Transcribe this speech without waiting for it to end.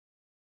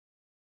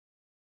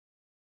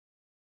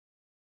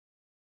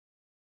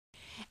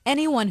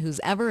Anyone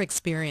who's ever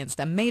experienced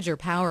a major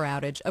power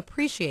outage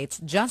appreciates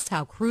just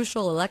how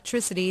crucial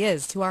electricity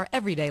is to our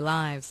everyday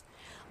lives.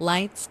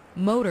 Lights,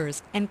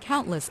 motors, and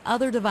countless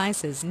other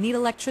devices need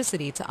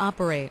electricity to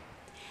operate.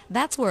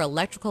 That's where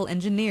electrical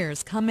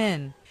engineers come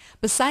in.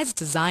 Besides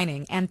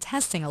designing and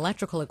testing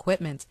electrical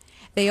equipment,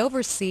 they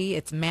oversee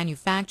its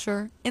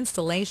manufacture,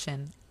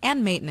 installation,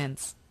 and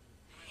maintenance.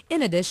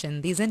 In addition,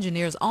 these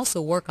engineers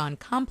also work on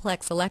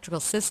complex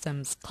electrical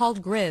systems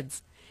called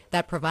grids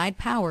that provide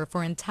power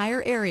for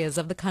entire areas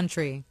of the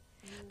country.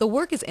 The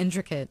work is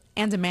intricate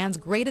and demands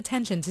great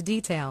attention to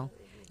detail.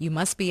 You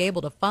must be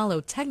able to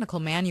follow technical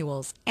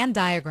manuals and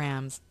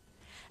diagrams.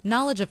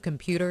 Knowledge of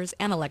computers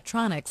and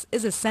electronics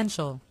is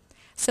essential.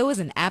 So is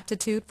an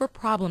aptitude for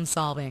problem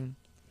solving.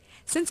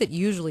 Since it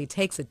usually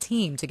takes a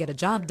team to get a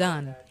job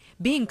done,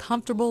 being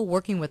comfortable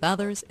working with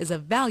others is a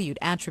valued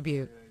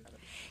attribute.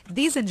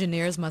 These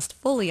engineers must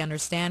fully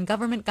understand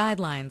government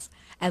guidelines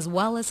as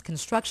well as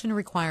construction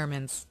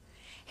requirements.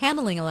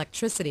 Handling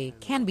electricity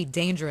can be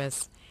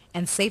dangerous,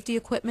 and safety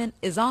equipment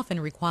is often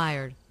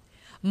required.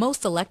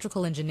 Most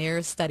electrical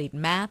engineers studied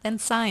math and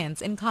science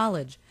in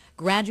college,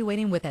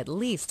 graduating with at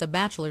least a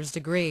bachelor's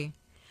degree.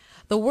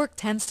 The work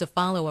tends to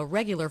follow a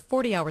regular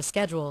 40-hour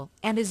schedule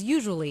and is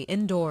usually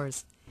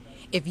indoors.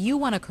 If you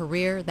want a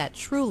career that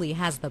truly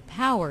has the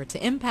power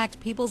to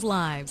impact people's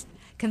lives,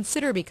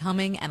 consider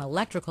becoming an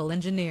electrical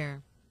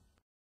engineer.